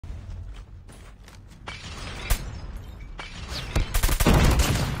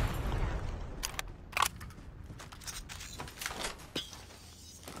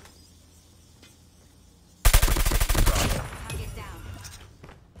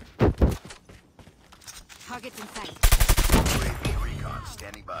Targets in sight. UAV recon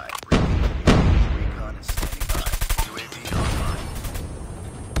standing by. UAV recon is standing by. UAV online.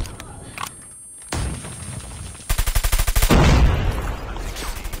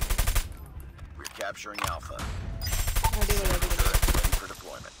 We're capturing Alpha. Ready for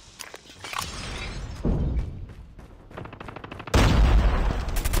deployment.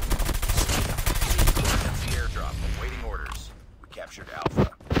 Emergency airdrop. Awaiting orders. We captured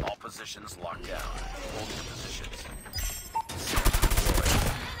Alpha. All positions locked down. Hold your positions.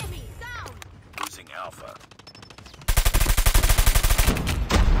 Enemy down. Losing Alpha.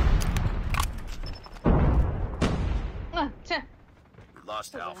 We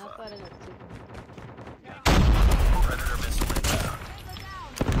lost Alpha. Predator missile inbound.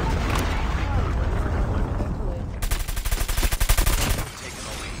 Taking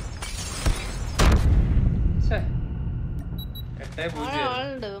the lead.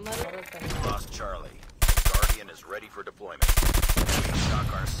 We lost Charlie. Guardian is ready for deployment. Enemy Shock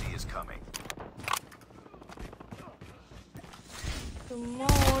RC is coming.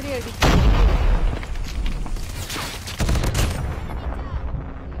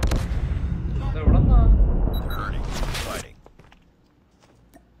 They're hurting. Fighting.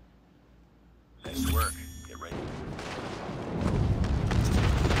 Nice work. Get ready.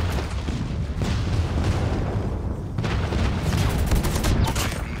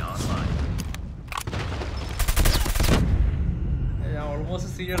 UAV online. Almost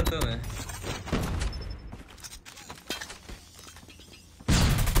see എടുത്തേ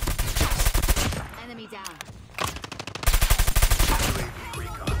Enemy down. UAV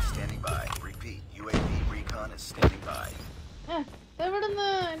recon standing by. Repeat. UAV recon is standing by.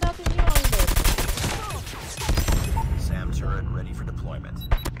 SAM turret ready for deployment.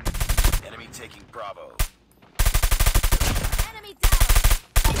 Enemy taking Bravo. Enemy down.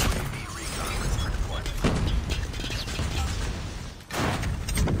 UAV recon ready for deployment.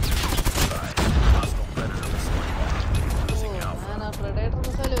 Hostile predator missile inbound. Losing Alpha.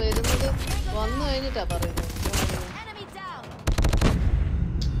 Enemy down.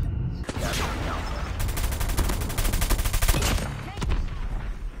 Capturing Alpha.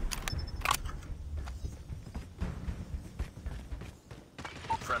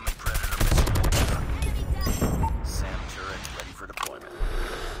 Friendly predator missile inbound. Enemy down. SAM turret ready for deployment.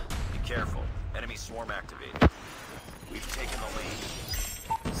 Be careful. Enemy swarm activated. We've taken the lead.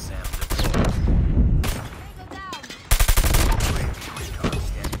 SAM deployed. Tango down. UAV recon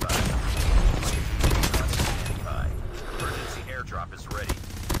standing by. UAV recon standing by. Emergency airdrop is ready.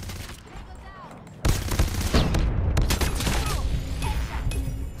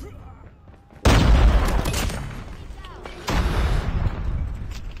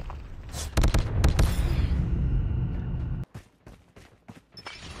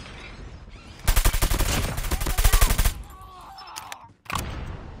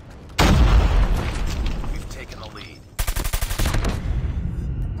 We've taken the lead.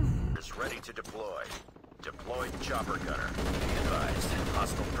 Is ready to deploy. Deployed chopper gunner. Be advised.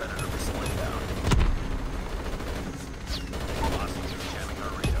 Hostile predator missile inbound. Hostiles jamming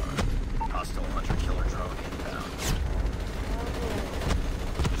our radar. Hostile hunter-killer drone inbound.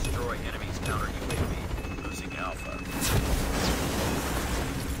 Destroy enemy's counter UAV. Losing Alpha.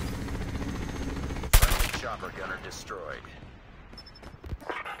 Friendly chopper gunner destroyed.